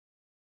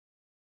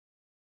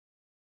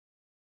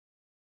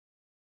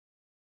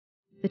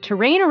The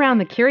terrain around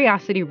the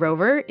Curiosity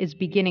rover is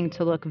beginning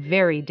to look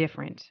very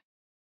different.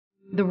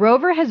 The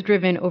rover has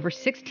driven over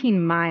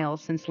 16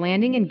 miles since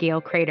landing in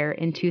Gale Crater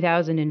in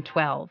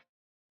 2012.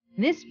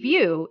 This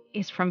view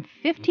is from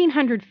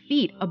 1,500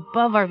 feet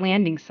above our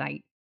landing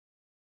site.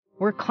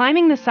 We're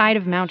climbing the side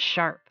of Mount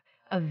Sharp,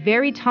 a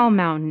very tall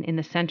mountain in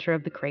the center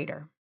of the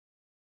crater.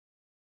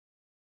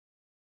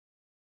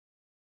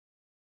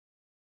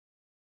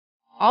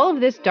 All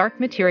of this dark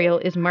material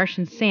is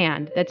Martian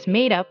sand that's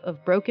made up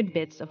of broken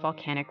bits of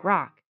volcanic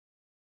rock.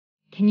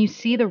 Can you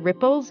see the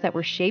ripples that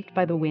were shaped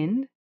by the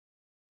wind?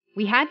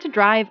 We had to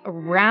drive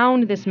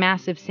around this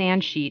massive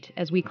sand sheet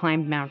as we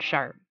climbed Mount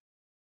Sharp.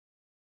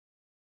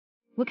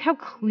 Look how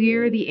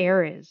clear the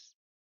air is.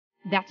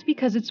 That's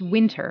because it's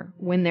winter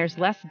when there's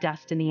less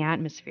dust in the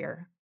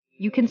atmosphere.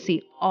 You can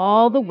see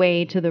all the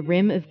way to the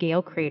rim of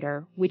Gale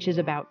Crater, which is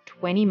about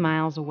 20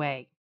 miles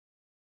away.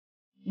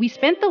 We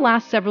spent the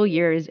last several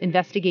years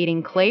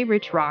investigating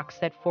clay-rich rocks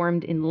that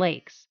formed in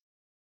lakes.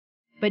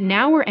 But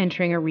now we're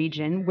entering a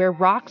region where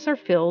rocks are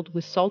filled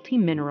with salty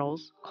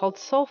minerals called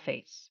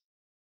sulfates.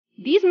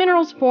 These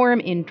minerals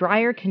form in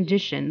drier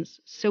conditions,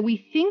 so we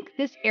think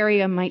this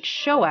area might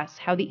show us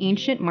how the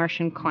ancient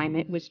Martian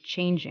climate was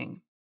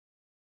changing.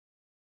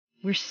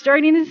 We're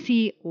starting to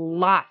see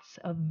lots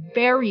of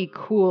very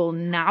cool,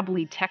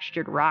 knobbly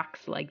textured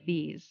rocks like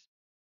these.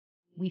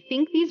 We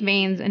think these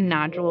veins and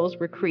nodules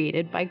were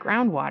created by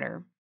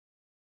groundwater.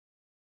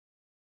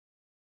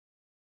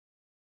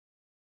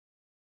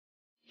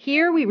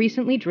 Here we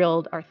recently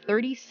drilled our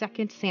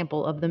 30-second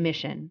sample of the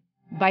mission.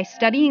 By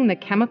studying the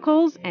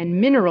chemicals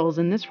and minerals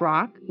in this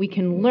rock, we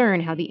can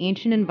learn how the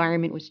ancient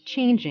environment was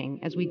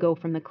changing as we go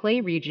from the clay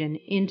region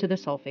into the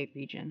sulfate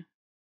region.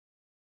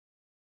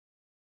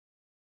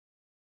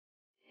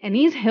 And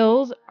these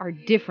hills are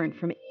different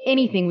from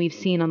anything we've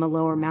seen on the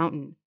lower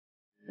mountain.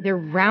 They're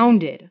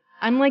rounded,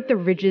 unlike the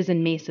ridges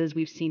and mesas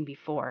we've seen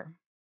before.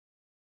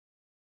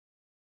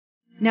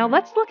 Now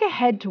let's look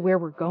ahead to where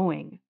we're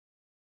going.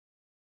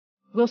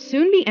 We'll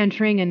soon be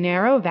entering a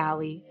narrow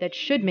valley that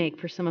should make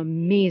for some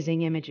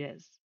amazing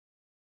images.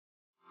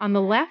 On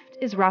the left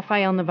is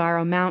Rafael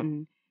Navarro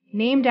Mountain,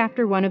 named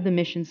after one of the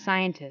mission's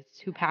scientists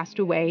who passed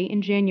away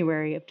in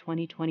January of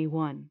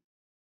 2021.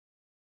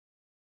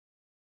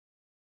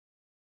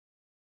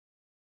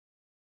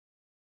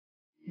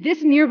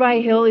 This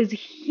nearby hill is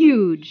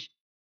huge.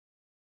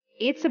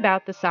 It's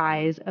about the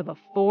size of a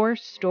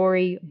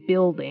 4-story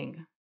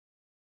building.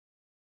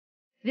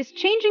 This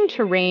changing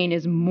terrain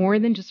is more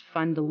than just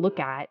fun to look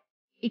at.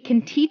 It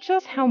can teach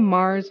us how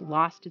Mars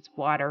lost its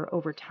water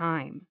over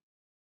time.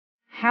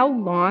 How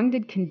long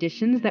did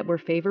conditions that were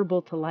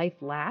favorable to life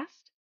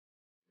last?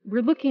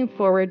 We're looking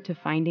forward to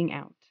finding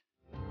out.